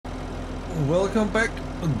welcome back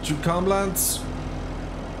to Calmlands.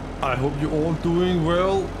 I hope you're all doing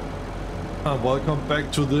well, and welcome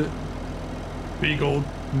back to the big old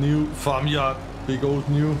new farmyard. Big old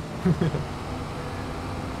new.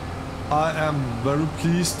 I am very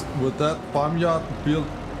pleased with that farmyard build,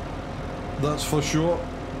 that's for sure.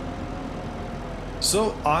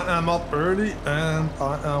 So I am up early and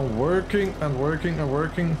I am working and working and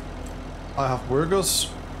working. I have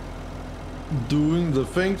workers doing the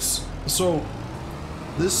things. So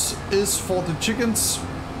this is for the chickens,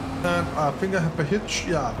 and I think I have a hitch.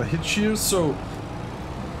 Yeah, I have a hitch here. So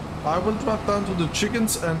I will drop down to the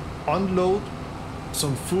chickens and unload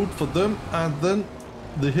some food for them, and then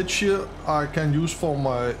the hitch here I can use for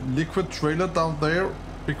my liquid trailer down there,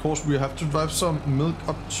 because we have to drive some milk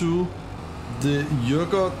up to the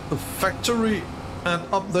yogurt factory. And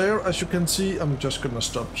up there, as you can see, I'm just gonna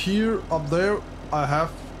stop here. Up there I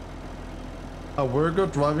have a worker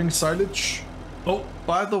driving silage. Oh,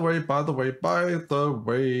 by the way,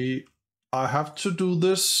 I have to do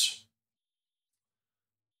this.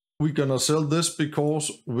 We're gonna sell this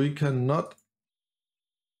because we cannot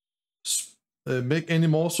make any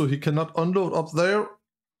more, so he cannot unload up there.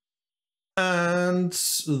 And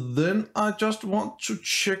then I just want to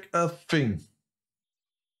check a thing.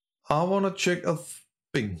 I want to check a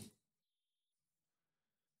thing.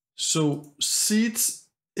 So seeds,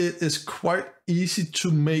 it is quite easy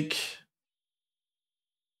to make.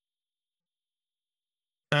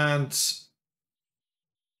 And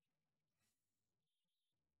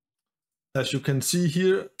as you can see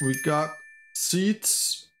here, we got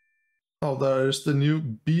seeds. Oh, there is the new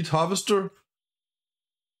beet harvester.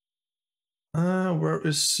 Where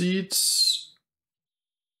is seeds?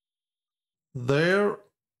 There.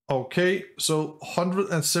 Okay, so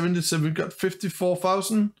 177, we got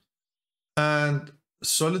 54,000. And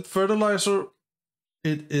solid fertilizer,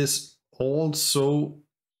 it is also,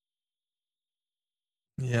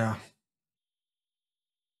 yeah.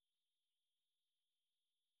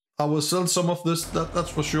 I will sell some of this, that's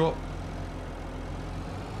for sure.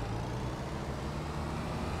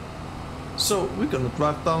 So we're gonna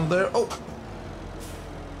drive down there. Oh!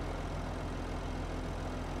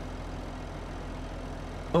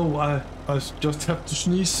 Oh, I just have to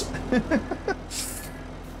sneeze.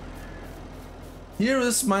 Here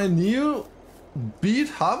is my new beet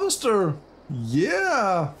harvester.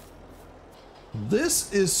 Yeah!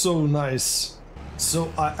 This is so nice.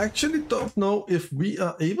 So I actually don't know if we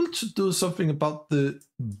are able to do something about the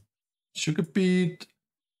sugar beet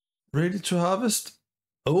ready to harvest.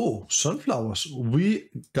 Oh, sunflowers.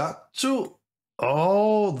 We got to.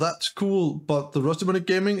 Oh, that's cool. But the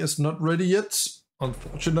RustyMoneyGaming is not ready yet,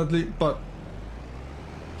 unfortunately. But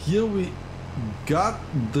here we got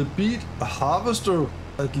the beet harvester,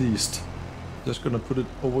 at least. Just gonna put it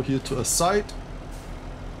over here to a side.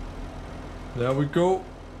 There we go.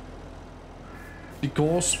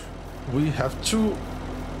 Because we have to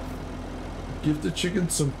give the chicken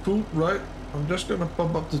some food, right? I'm just gonna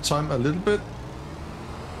bump up the time a little bit.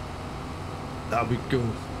 There we go.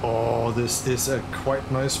 Oh, this is a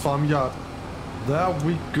quite nice farmyard. There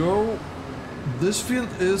we go. This field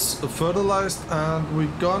is fertilized, and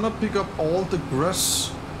we're gonna pick up all the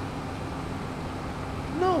grass.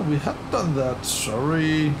 No, we haven't done that.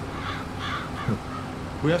 Sorry.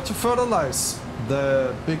 We have to fertilize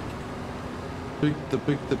the big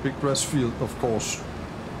grass field, of course.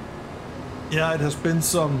 Yeah, it has been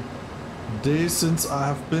some days since I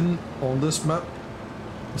have been on this map,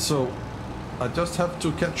 so I just have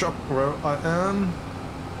to catch up where I am.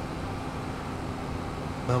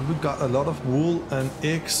 And we got a lot of wool and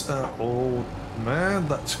eggs. Oh man,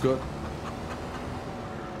 that's good.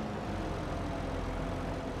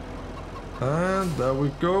 And there we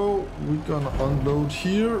go. We're gonna unload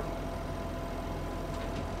here.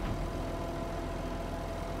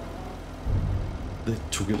 They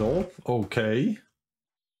took it all. Okay.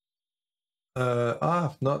 I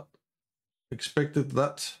have not expected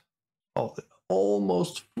that. Oh,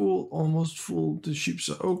 almost full. The sheep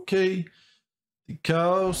are okay. The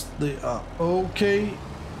cows, they are okay,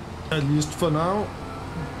 at least for now.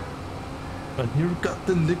 And here we got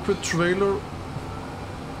the liquid trailer.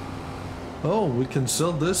 Oh, we can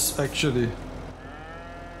sell this actually.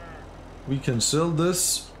 We can sell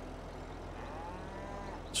this.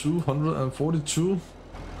 242.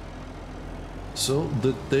 So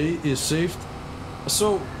the day is saved.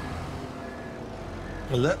 So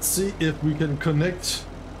let's see if we can connect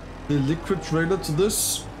the liquid trailer to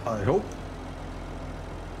this. I hope.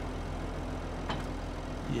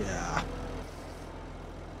 Yeah.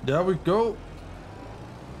 There we go.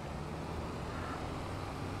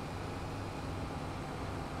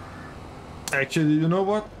 Actually, you know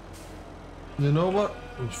what? You know what?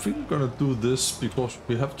 I think I'm gonna do this because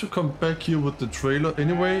we have to come back here with the trailer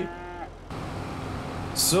anyway.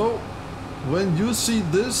 So, when you see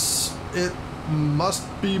this, it must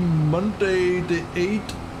be Monday the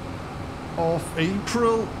 8th of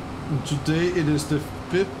April. Today it is the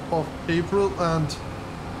 5th of April, and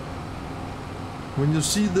when you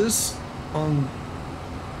see this on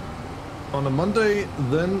a Monday,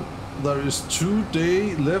 then there is 2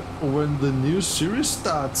 days left when the new series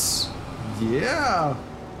starts. Yeah,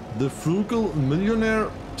 the Frugal Millionaire.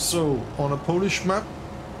 So on a Polish map,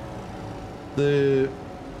 the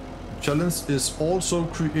challenge is also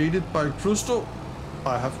created by Krustoo.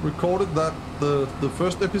 I have recorded that the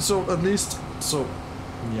first episode at least. So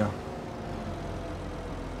yeah,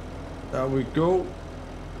 there we go.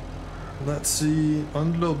 Let's see,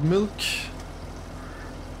 unload milk.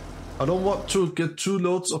 I don't want to get 2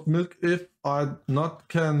 loads of milk if I not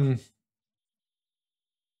can.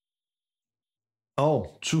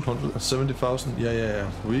 Oh, 270,000. Yeah.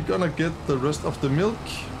 We're gonna get the rest of the milk.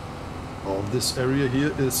 Oh, this area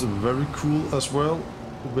here is very cool as well.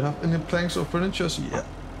 Do we have any planks or furniture? Yeah.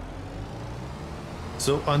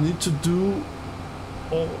 So I need to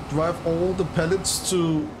drive all the pallets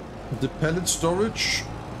to the pallet storage.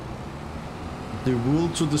 The wool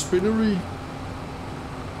to the spinnery.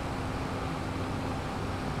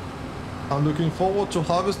 I'm looking forward to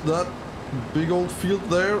harvest that big old field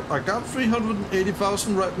there. I got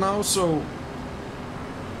 380,000 right now, so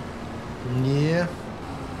yeah.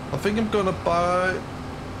 I think I'm gonna buy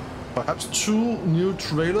perhaps 2 new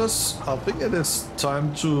trailers. I think it is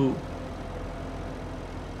time to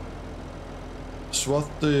swap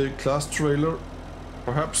the class trailer.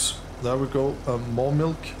 Perhaps, there we go, more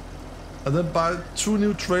milk. And then buy 2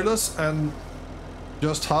 new trailers and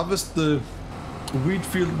just harvest the wheat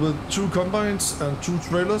field with 2 combines and 2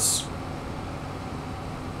 trailers.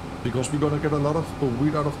 Because we're gonna get a lot of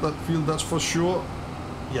wheat out of that field, that's for sure.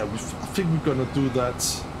 Yeah, I think we're gonna do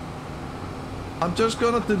that. I'm just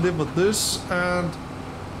gonna deliver this, and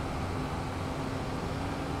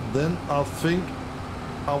then I think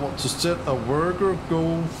I want to set a worker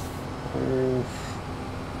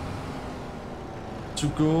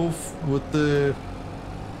with the...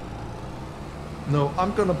 No,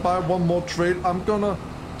 I'm gonna buy 1 more trailer. I'm gonna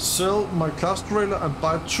sell my class trailer and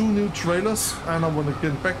buy 2 new trailers, and I want to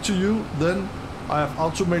get back to you. Then I have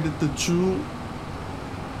automated the 2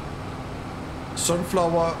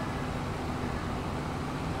 sunflower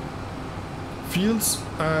fields.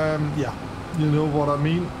 Yeah, you know what I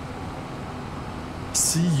mean.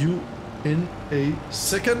 See you in a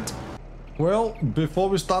second. Well, before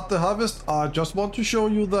we start the harvest, I just want to show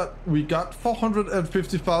you that we got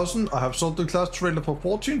 450,000. I have sold the class trailer for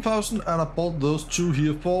 14,000, and I bought those 2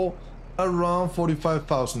 here for around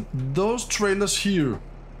 45,000. Those trailers here,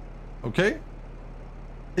 okay,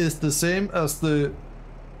 is the same as the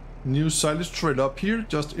new silage trailer up here,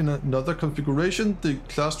 just in another configuration. The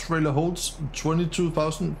class trailer holds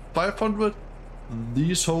 22,500.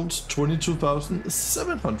 These holds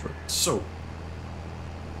 22,700. So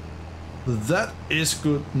that is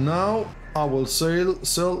good. Now I will sell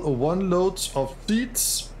 1 load of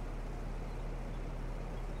seeds,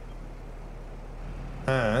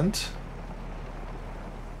 and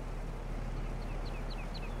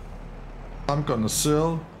I'm gonna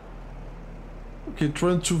sell, okay,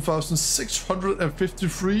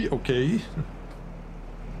 22,653. Okay.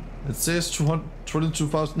 It says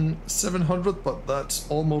 22,700, but that's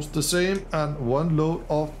almost the same. And 1 load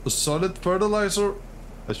of solid fertilizer.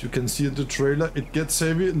 As you can see in the trailer, it gets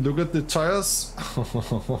heavy. Look at the tires.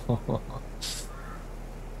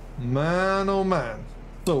 Man, oh man.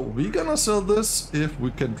 So we're gonna sell this if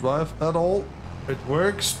we can drive at all. It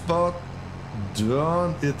works, but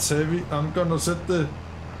darn, it's heavy. I'm gonna set the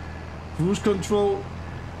cruise control.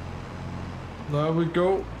 There we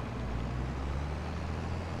go.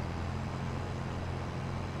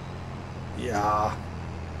 Yeah.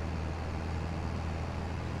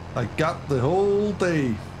 I got the whole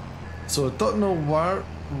day. So I don't know why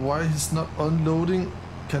he's not unloading.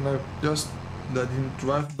 Can I just let him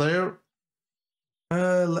drive there?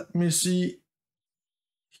 Let me see.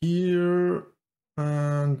 Here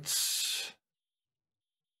and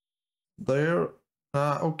there.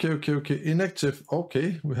 Okay. Inactive.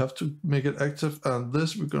 Okay, we have to make it active, and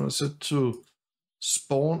this we're gonna set to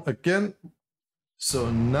spawn again. So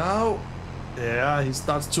now, yeah, he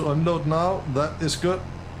starts to unload now. That is good.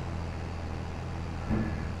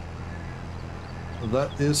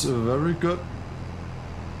 That is very good.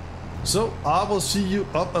 So I will see you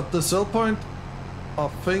up at the sell point. I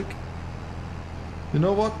think, you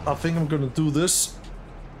know what? I think I'm gonna do this.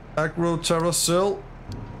 Agro Terra Cell.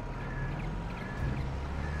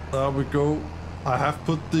 There we go. I have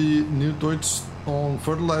put the new Deutsch on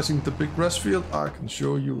fertilizing the big grass field. I can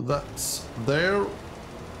show you that's there.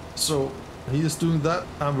 So he is doing that,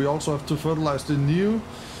 and we also have to fertilize the new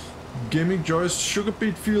Gaming Joy's sugar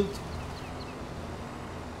beet field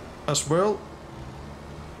as well.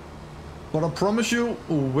 But I promise you,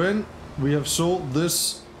 when we have sold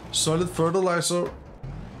this solid fertilizer,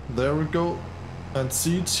 there we go, and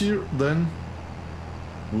seeds here, then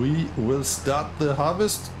we will start the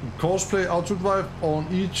harvest. Cosplay auto drive on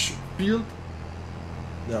each field.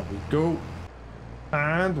 There we go.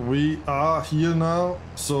 And we are here now.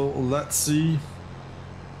 So let's see.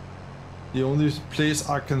 The only place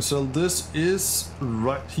I can sell this is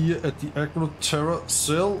right here at the Agro Terra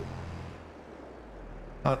Cell.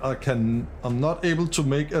 And I'm not able to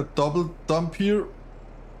make a double dump here,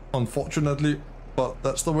 unfortunately, but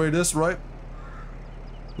that's the way it is, right?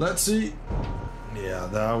 Let's see. Yeah,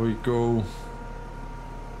 there we go.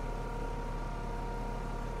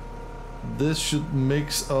 This should make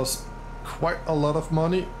us quite a lot of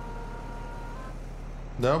money.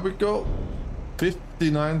 There we go.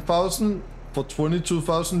 59,000 for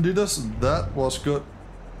 22,000 liters. That was good.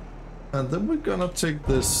 And then we're gonna take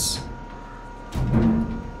this.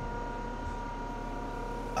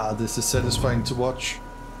 Ah, this is satisfying to watch.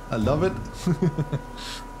 I love it.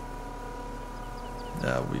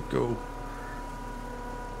 There we go.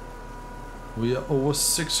 We are over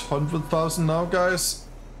 600,000 now, guys.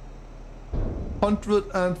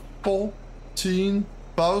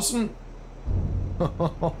 114,000.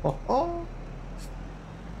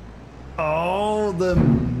 Oh, the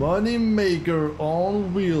money maker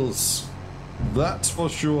on wheels. That's for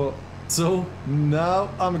sure. So now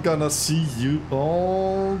I'm gonna see you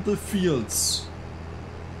on the fields.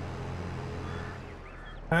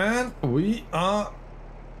 And we are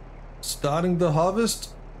starting the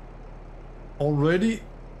harvest already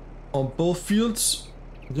on both fields.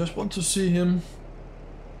 I just want to see him.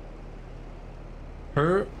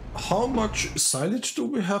 Her. How much silage do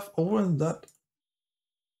we have over in that?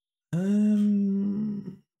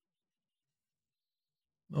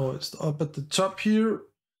 Oh, it's up at the top here.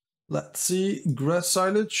 Let's see. Grass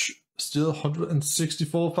silage still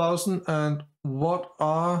 164,000. And what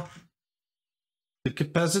are the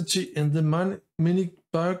capacity in the mini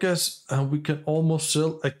biogas? And we can almost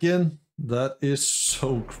sell again. That is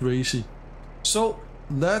so crazy. So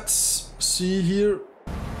let's see here.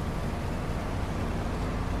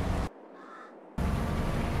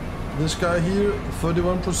 This guy here,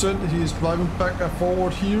 31%, he is driving back and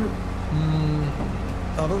forward here.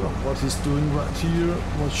 I don't know what he's doing right here,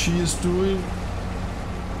 what she is doing.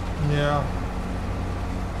 Yeah.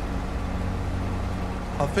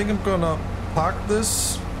 I think I'm gonna park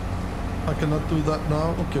this. I cannot do that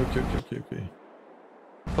now. Okay.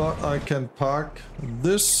 But I can park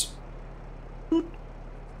this.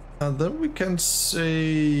 And then we can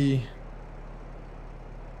say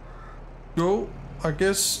go. I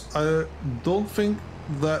guess I don't think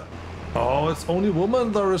that... Oh, it's only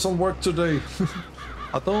woman that is on work today.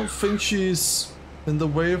 I don't think she's in the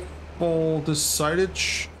way for the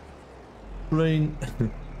silage train,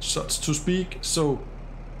 such to speak. So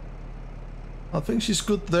I think she's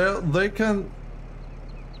good there. They can...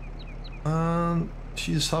 And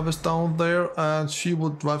she's harvest down there, and she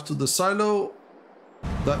will drive to the silo.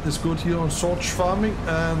 That is good here on Zorch Farming.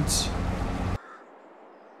 And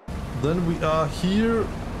then we are here.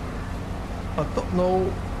 I don't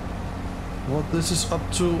know what this is up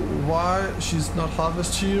to. Why she's not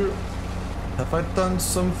harvest here? Have I done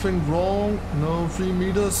something wrong? No, 3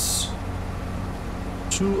 meters.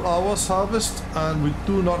 2 hours harvest, and we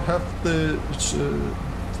do not have the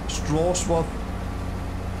straw swath.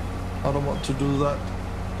 I don't want to do that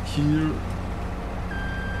here.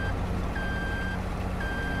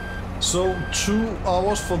 So 2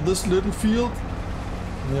 hours for this little field.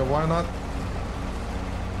 Yeah, why not?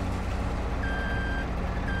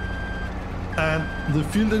 And the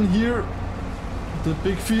field in here, the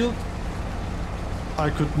big field, I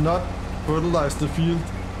could not fertilize the field.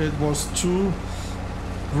 It was too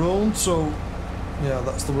grown, so yeah,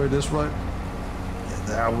 that's the way it is, right? Yeah,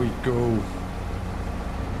 there we go.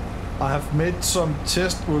 I have made some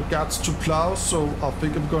tests with regards to plow, so I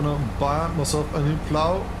think I'm gonna buy myself a new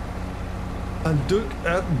plow. And look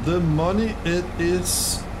at the money, it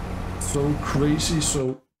is so crazy.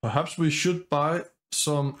 So perhaps we should buy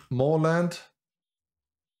some more land.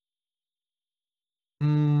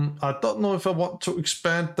 I don't know if I want to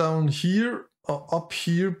expand down here or up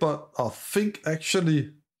here, but I think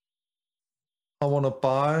actually I want to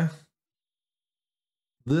buy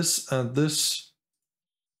this and this.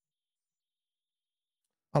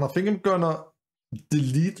 And I think I'm gonna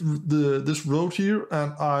delete this road here,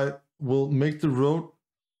 and I will make the road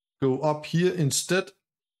go up here instead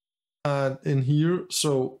and in here,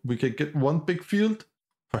 so we can get one big field,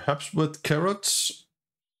 perhaps with carrots.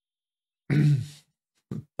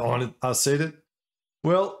 Darn it, I said it.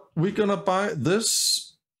 Well, we're gonna buy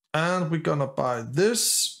this, and we're gonna buy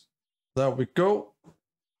this. There we go.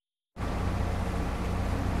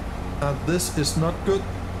 And this is not good.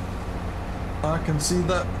 I can see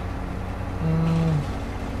that.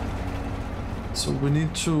 So we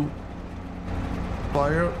need to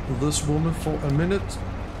fire this woman for a minute.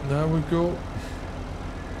 There we go.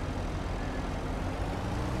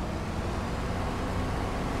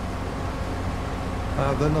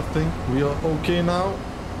 And then I think we are okay now.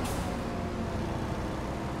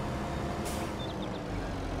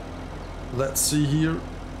 Let's see here.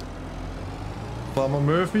 Farmer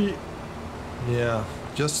Murphy. Yeah,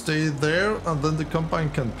 just stay there, and then the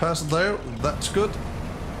combine can pass there. That's good.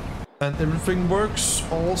 And everything works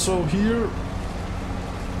also here.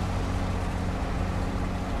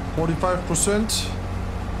 45%.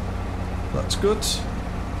 That's good.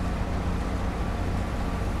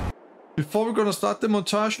 Before we're gonna start the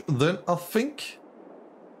montage, then I think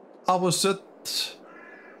I will set.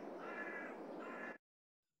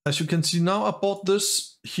 As you can see now, I bought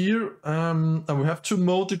this here, and we have to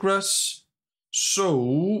mow the grass.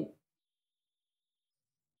 So,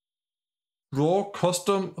 draw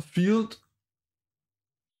custom field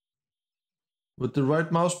with the right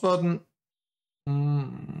mouse button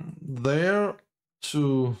there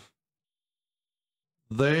to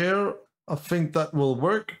there. I think that will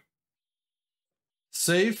work.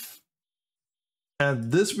 Save.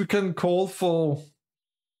 And this we can call for.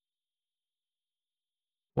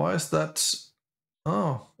 Why is that?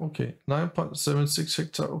 Oh, okay. 9.76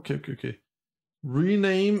 hectare. Okay.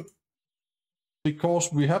 Rename,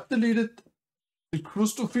 because we have deleted the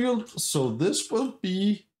Krustoo field, so this will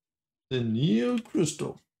be the new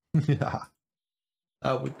Krustoo. Yeah,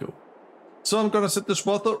 there we go. So I'm gonna set the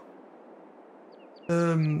swather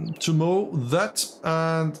to mow that,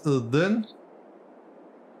 and then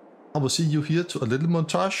I will see you here to a little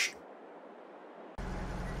montage.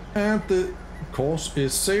 And the course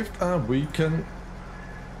is saved, and we can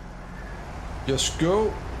just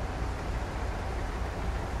go.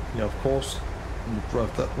 Yeah, of course, we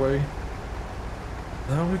drive that way.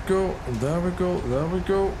 There we go, there we go, there we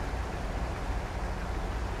go.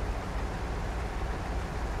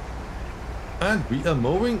 And we are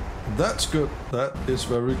mowing. That's good. That is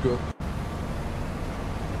very good.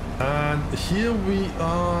 And here we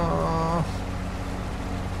are.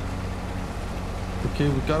 Okay,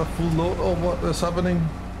 we got a full load of what is happening.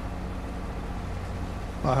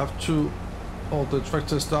 I have to. Oh, the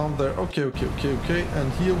tractor's down there. Okay.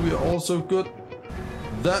 And here we are also good.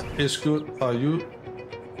 That is good. Are you?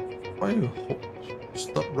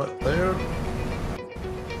 Stop right there.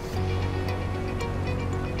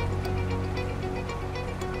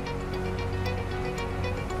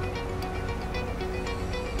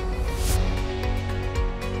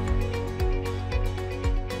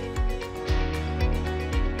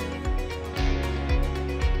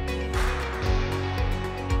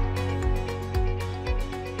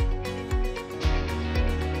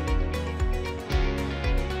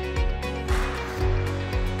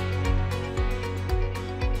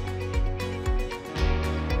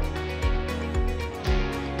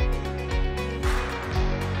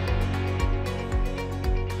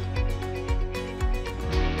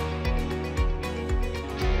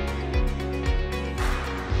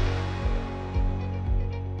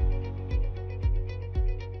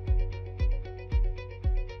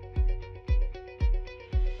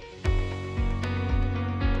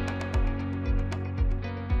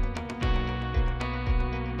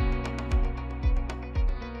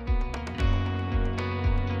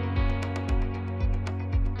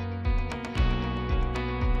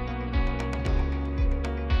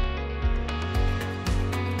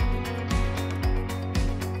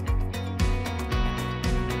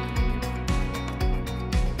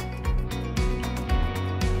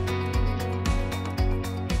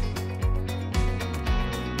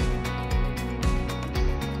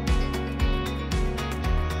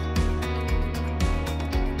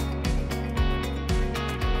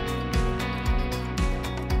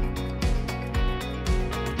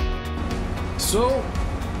 So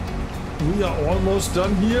we are almost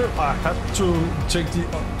done here. I have to take the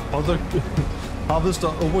other harvester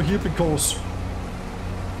over here because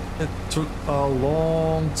it took a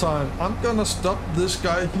long time. I'm gonna stop this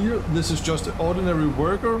guy here. This is just an ordinary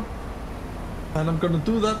worker, and I'm gonna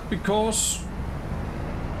do that because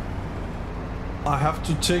I have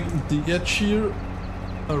to take the edge here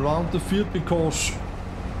around the field because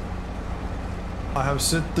I have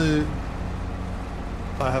set a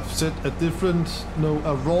different, no,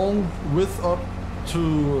 a wrong width up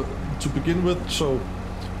to begin with, so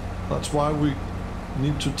that's why we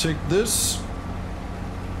need to take this.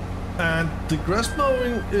 And the grass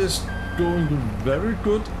mowing is going very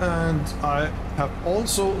good, and I have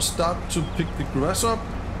also started to pick the grass up,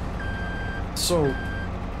 so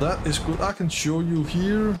that is good. I can show you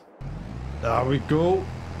here. There we go.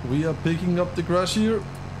 We are picking up the grass here,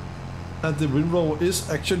 and the windrower is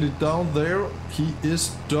actually down there. He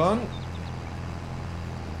is done.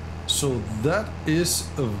 So that is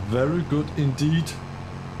very good indeed.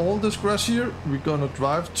 All this grass here, we're gonna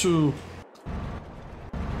drive to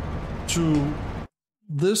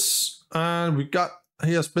this, and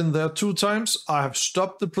he has been there 2 times. I have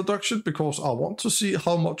stopped the production because I want to see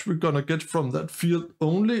how much we're gonna get from that field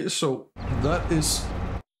only. So that is,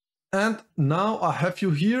 and now I have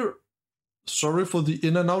you here. Sorry for the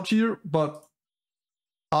in and out here, but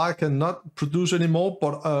I cannot produce anymore,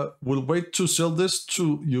 but we'll wait to sell this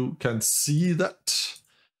to, you can see that.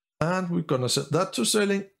 And we're gonna set that to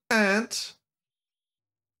selling, and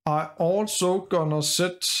I also gonna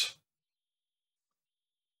set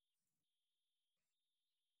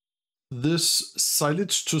this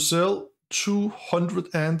silage to sell,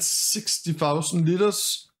 260,000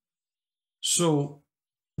 liters. So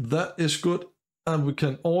that is good. And we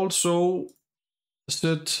can also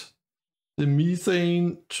set the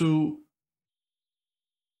methane to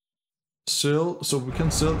sell, so we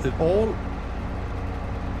can sell it all.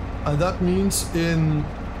 And that means in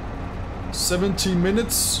 17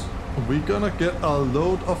 minutes we're gonna get a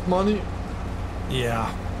load of money.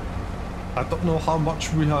 Yeah, I don't know how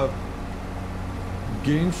much we have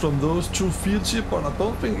gained from those 2 fields here, but I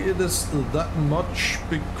don't think it is that much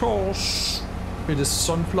because it is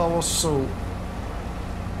sunflowers, so,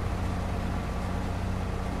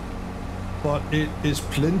 but it is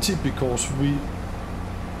plenty because we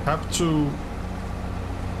have to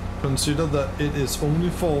consider that it is only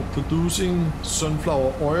for producing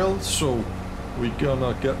sunflower oil, so we're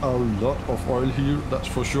gonna get a lot of oil here, that's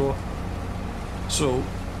for sure. So,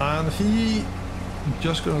 and he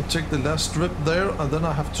just gonna take the last strip there, and then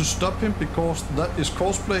I have to stop him because that is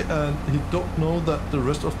cosplay and he don't know that the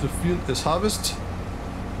rest of the field is harvested.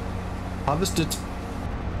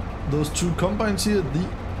 Those 2 combines here, they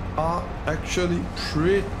are actually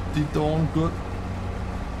pretty darn good.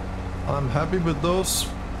 I'm happy with those.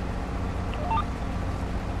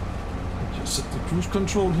 Just set the cruise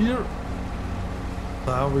control here.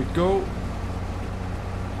 There we go.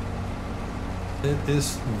 It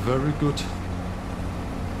is very good.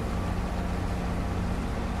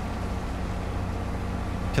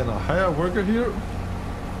 Can I hire a worker here?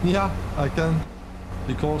 Yeah, I can.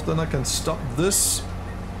 Because then I can stop this.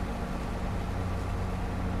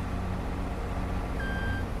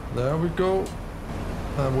 There we go.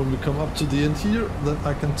 And when we come up to the end here, then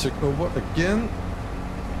I can take over again.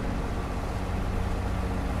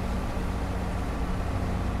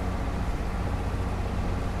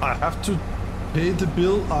 I have to pay the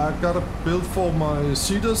bill. I got a bill for my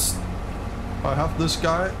seeders. I have this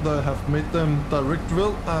guy that have made them direct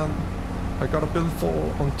drill, and I got a bill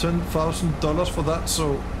on $10,000 for that,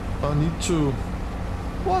 so I need to...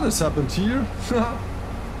 What has happened here?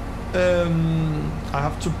 I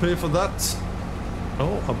have to pay for that.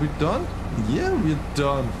 Oh, are we done? Yeah, we're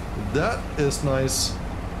done. That is nice.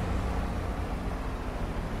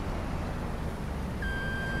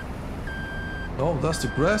 Oh, that's the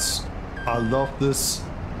grass. I love this.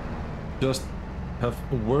 Just have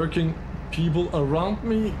working people around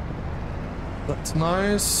me. That's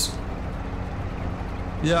nice.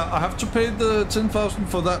 Yeah, I have to pay the 10,000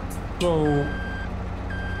 for that, so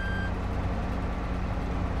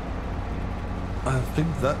I think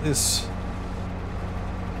that is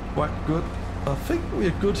quite good. I think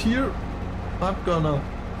we're good here. I'm gonna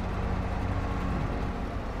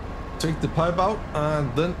take the pipe out,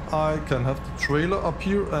 and then I can have the trailer up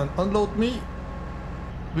here and unload me.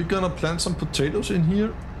 We're gonna plant some potatoes in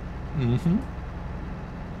here.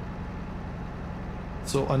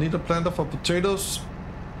 So I need a planter for potatoes.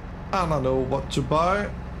 And I know what to buy.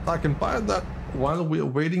 I can buy that while we are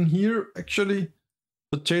waiting here. Actually,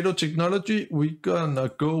 potato technology, we're gonna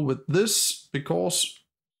go with this because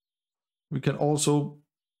we can also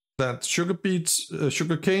plant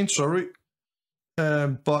sugar cane, sorry.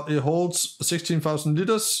 But it holds 16,000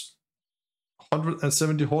 liters.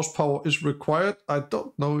 170 horsepower is required. I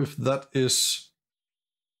don't know if that is...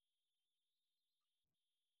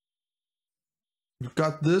 We've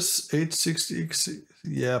got this 860X.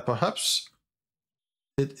 Yeah, perhaps.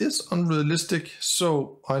 It is unrealistic,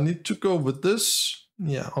 so I need to go with this.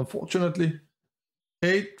 Yeah, unfortunately.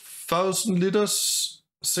 8,000 liters,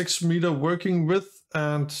 6 meter working width,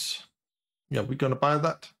 and yeah, we're gonna buy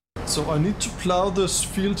that. So I need to plow this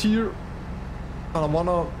field here, and I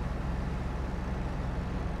wanna...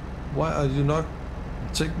 Why are you not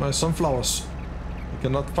take my sunflowers? You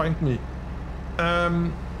cannot find me.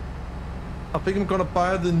 I think I'm gonna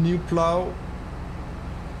buy the new plow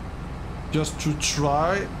just to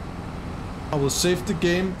try. I will save the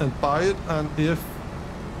game and buy it, and if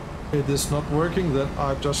it is not working, then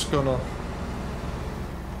I'm just gonna...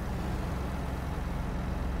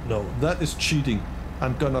 No, that is cheating.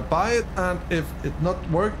 I'm gonna buy it, and if it not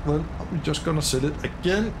work, then I'm just gonna sell it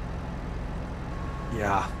again.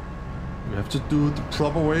 Yeah, we have to do it the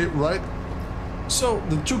proper way, right? So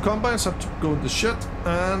the 2 combines have to go in the shed,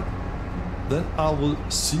 and then I will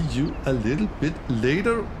see you a little bit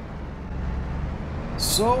later.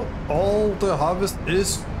 So all the harvest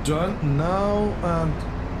is done now, and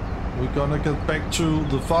we're gonna get back to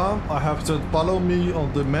the farm. I have to follow me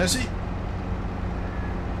on the Massey.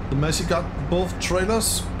 The Massey got both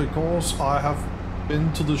trailers because I have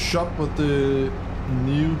been to the shop with the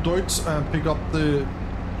new Djs and pick up the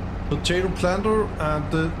potato planter, and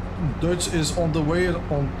the Djs is on the way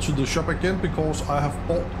on to the shop again because I have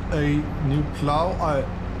bought a new plow. I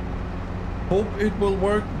hope it will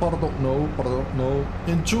work, but I don't know.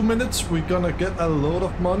 In 2 minutes we're gonna get a load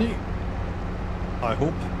of money. I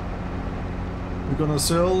hope. We're gonna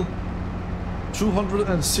sell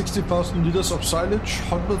 260,000 liters of silage,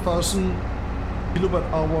 100,000 kilowatt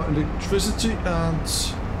hour electricity, and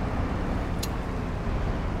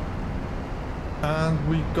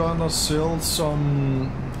we're gonna sell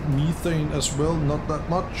some methane as well. Not that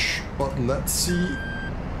much, but let's see.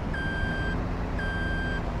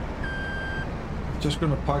 Just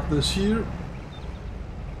gonna park this here,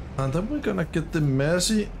 and then we're gonna get the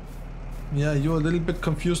Massey. Yeah, you're a little bit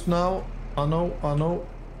confused now. I know.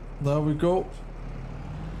 There we go.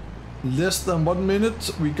 Less than 1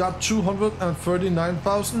 minute. We got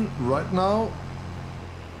 239,000 right now,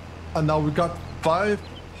 and now we got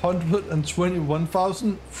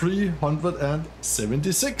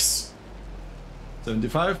 521,376.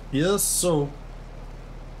 75. Yes. So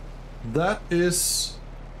that is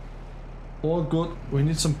all good. We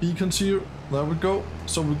need some beacons here. There we go.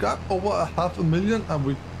 So we got over 500,000, and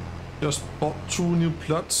we just bought 2 new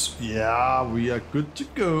plots. Yeah, we are good to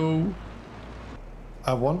go.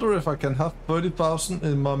 I wonder if I can have 30,000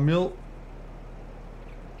 in my mill.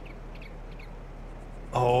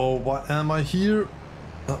 Oh, why am I here?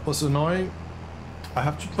 That was annoying. I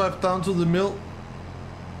have to drive down to the mill.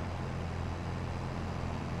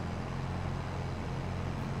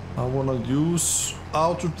 I wanna use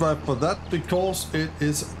auto drive for that because it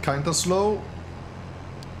is kinda slow.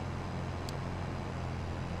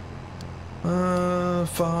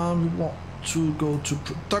 Farm, we want to go to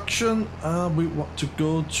production. We want to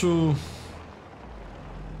go to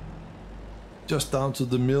just down to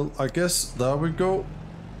the mill, I guess. There we go.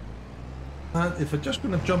 And if I'm just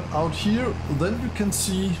gonna jump out here, then you can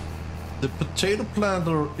see the potato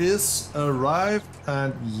planter is arrived,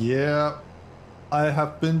 and yeah, I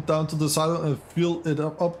have been down to the side and filled it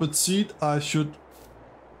up with seed. I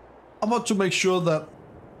want to make sure that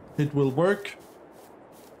it will work.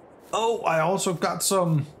 Oh, I also got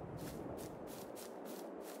some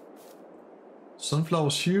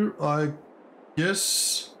sunflowers here. I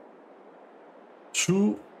guess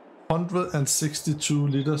 262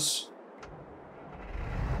 liters.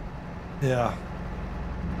 Yeah.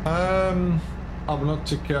 I will not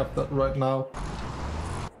take care of that right now.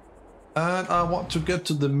 And I want to get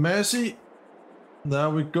to the Massey. There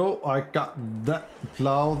we go. I got that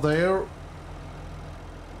plow there.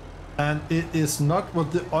 And it is not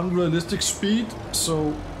with the unrealistic speed,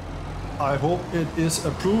 so I hope it is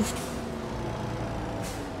approved.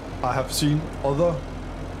 I have seen other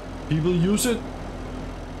people use it,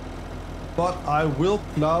 but I will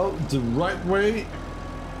plow the right way.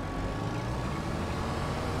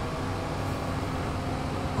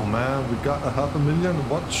 Oh man, we got 500,000.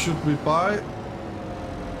 What should we buy?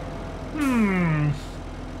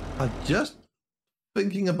 I'm just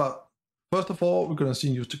thinking about... First of all, we're gonna see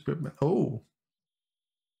used equipment. Oh.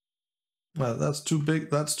 Well, that's too big.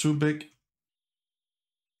 That's too big.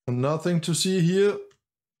 Nothing to see here.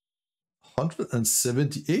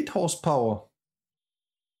 178 horsepower.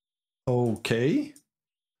 Okay.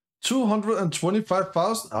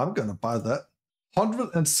 225,000. I'm gonna buy that.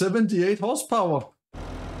 178 horsepower.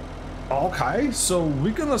 Okay, so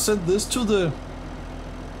we're gonna send this to the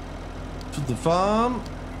farm.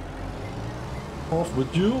 Off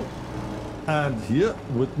with you. And here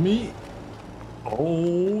with me,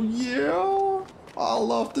 oh yeah, I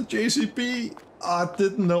love the JCB. I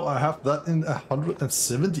didn't know I have that in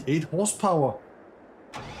 178 horsepower.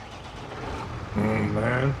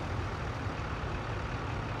 Man.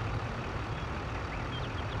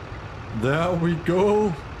 There we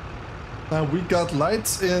go. And we got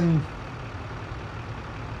lights in.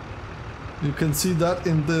 You can see that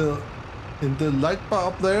in the light bar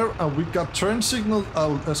up there, and we got turn signal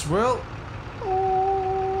out as well.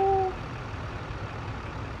 Oh,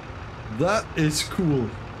 that is cool.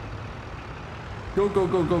 Go, go,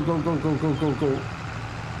 go, go, go, go, go, go, go, go.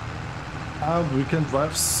 And we can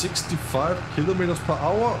drive 65 kilometers per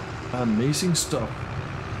hour. Amazing stuff.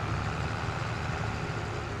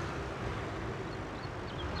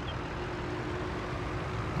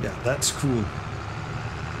 Yeah, that's cool.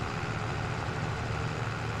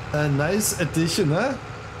 A nice addition, huh?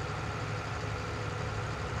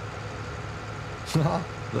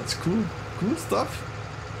 That's cool. Cool stuff.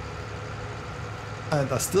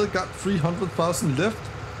 And I still got 300,000 left.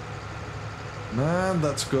 Man,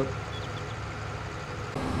 that's good.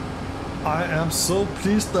 I am so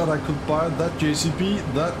pleased that I could buy that JCB.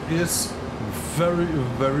 That is very,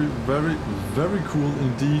 very, very, very cool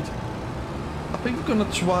indeed. I think we're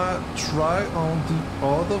gonna try on the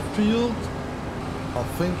other field. I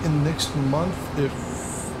think in next month, if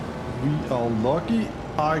we are lucky,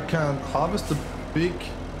 I can harvest a big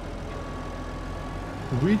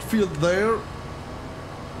wheat field there.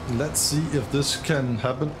 Let's see if this can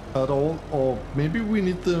happen at all, or maybe we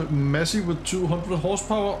need the Massey with 200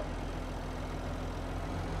 horsepower.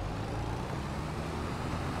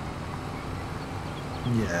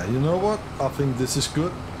 Yeah, you know what? I think this is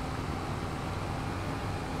good.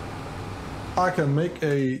 I can make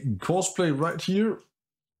a cosplay right here,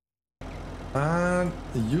 and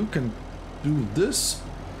you can do this.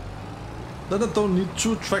 Then I don't need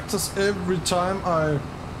 2 tractors every time I...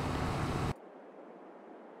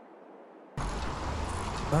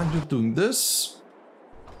 And you're doing this.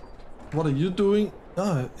 What are you doing?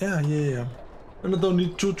 Oh, yeah. And I don't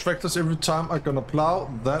need 2 tractors every time I'm gonna plow.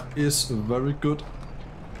 That is very good.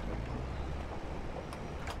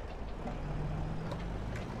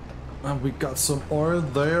 And we got some oil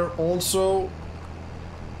there also.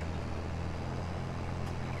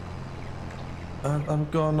 And I'm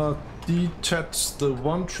gonna detach the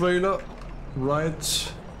one trailer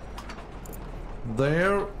right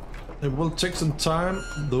there. It will take some time.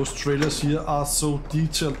 Those trailers here are so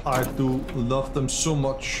detailed. I do love them so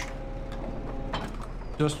much.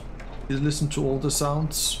 Just listen to all the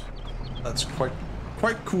sounds. That's quite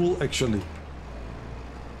cool actually.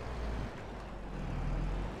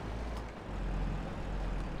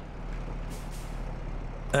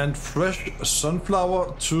 And fresh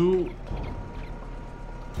sunflower to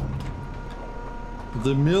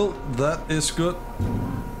the mill. That is good.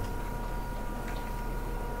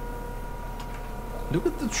 Look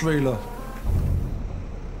at the trailer.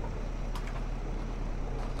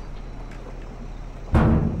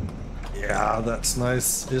 Yeah, that's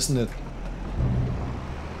nice, isn't it?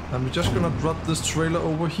 And we're just gonna drop this trailer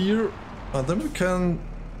over here, and then we can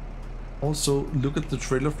also look at the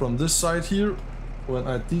trailer from this side here. When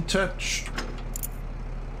I detach,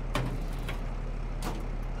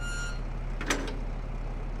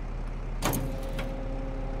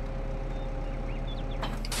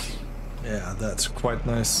 yeah, that's quite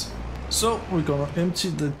nice. So we're gonna empty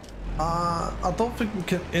the I don't think we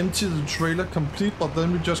can empty the trailer complete, but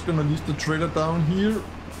then we're just gonna leave the trailer down here.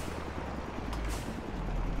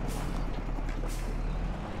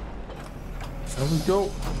 There we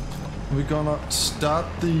go. We're gonna start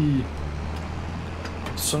the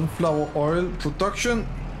sunflower oil production.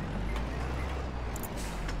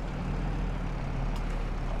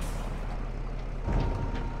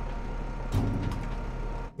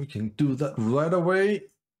 We can do that right away.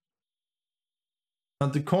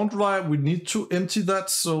 And the corn dryer, we need to empty that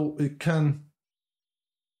so it can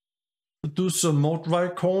produce some more dry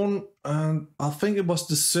corn. And I think it was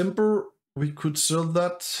December we could sell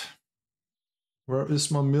that. Where is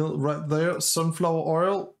my mill? Right there. Sunflower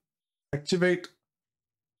oil. Activate.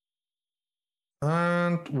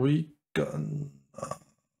 And we can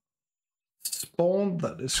spawn.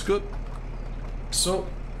 That is good. So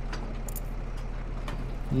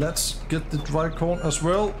let's get the dry corn as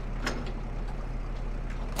well.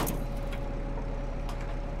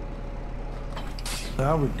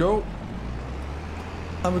 There we go.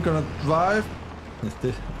 And we're gonna drive.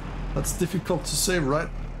 That's difficult to say, right?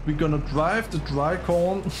 We're gonna drive the dry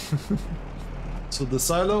corn to the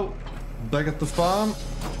silo, back at the farm.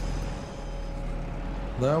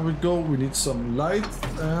 There we go. We need some light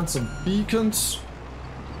and some beacons.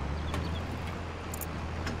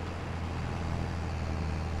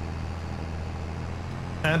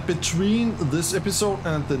 And between this episode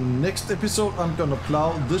and the next episode, I'm gonna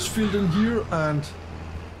plow this field in here and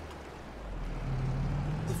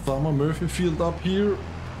the Farmer Murphy field up here.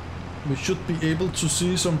 We should be able to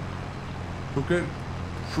see some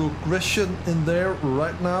progression in there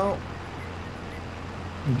right now.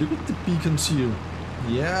 Look at the beacons here.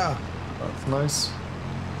 Yeah, that's nice.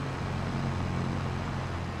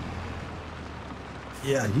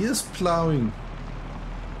 Yeah, he is plowing.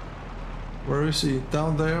 Where is he?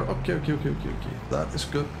 Down there? Okay. That is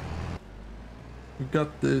good. We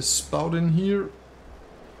got the spout in here.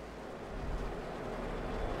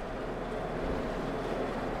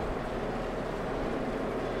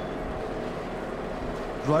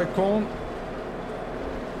 Dry corn.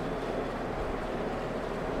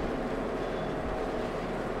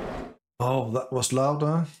 Oh, that was loud,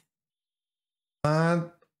 huh?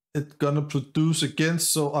 And it's gonna produce again,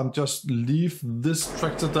 so I'm just leave this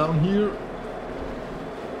tractor down here.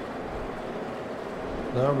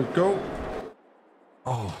 There we go.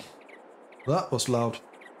 Oh, that was loud.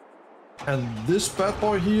 And this bad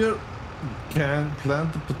boy here can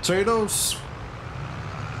plant the potatoes.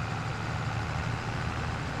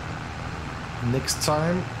 Next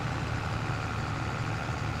time.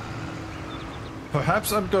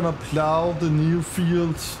 Perhaps I'm gonna plow the new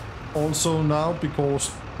field also now,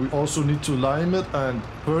 because we also need to lime it and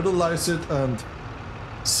fertilize it and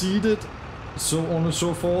seed it, so on and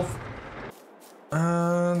so forth.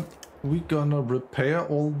 And we're gonna repair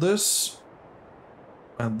all this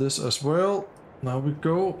and this as well. Now we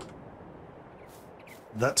go.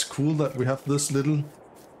 That's cool that we have this little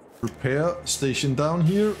repair station down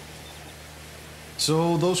here.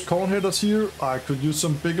 So those corn headers here, I could use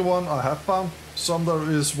some bigger one. I have found some that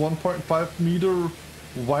is 1.5 meter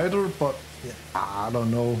wider, but yeah, I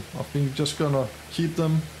don't know. I think just gonna keep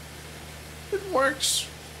them. It works.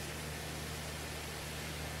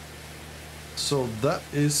 So that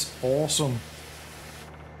is awesome.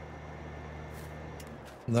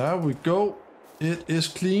 There we go. It is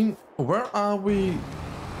clean. Where are we?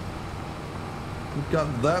 We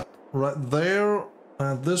got that right there.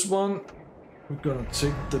 And this one, we're gonna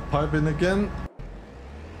take the pipe in again.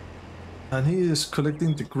 And he is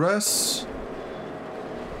collecting the grass.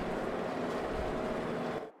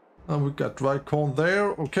 And we got dry corn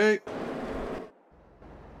there, okay.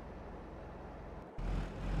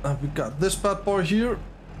 And we got this bad boy here.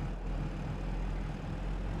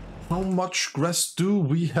 How much grass do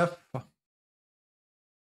we have?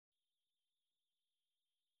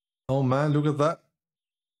 Oh man, look at that.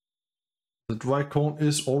 The dry corn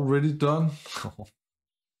is already done.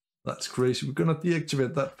 That's crazy. We're gonna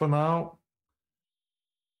deactivate that for now.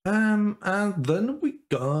 And then we're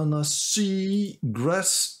gonna see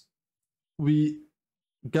grass. We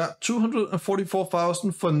got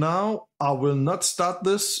 244,000 for now. I will not start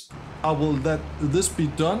this. I will let this be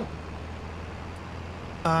done.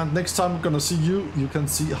 And next time we're gonna see you, you can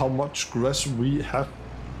see how much grass we have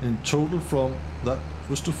in total from that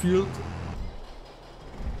Krustoo field.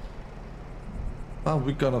 And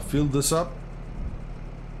we're gonna fill this up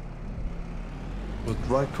with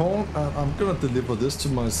dry corn, and I'm gonna deliver this to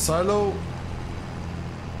my silo.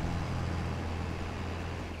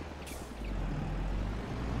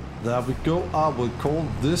 There we go. I will call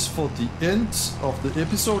this for the end of the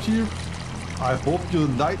episode here. I hope you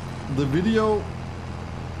liked the video.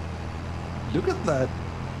 Look at that.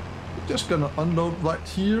 We're just gonna unload right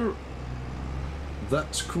here.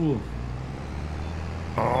 That's cool.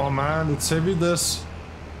 Oh man, it's heavy this.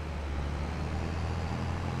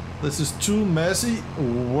 This is too messy.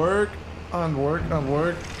 Work and work and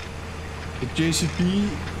work. The JCB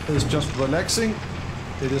is just relaxing.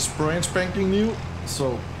 It is brand spanking new,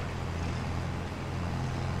 so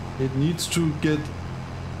it needs to get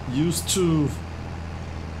used to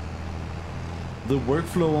the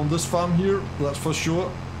workflow on this farm here, that's for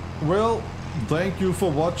sure. Well, thank you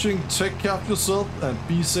for watching. Take care of yourself and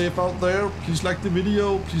be safe out there. Please like the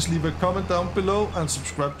video, please leave a comment down below and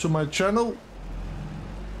subscribe to my channel.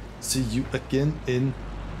 See you again in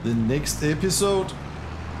the next episode.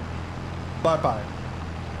 Bye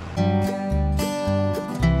bye.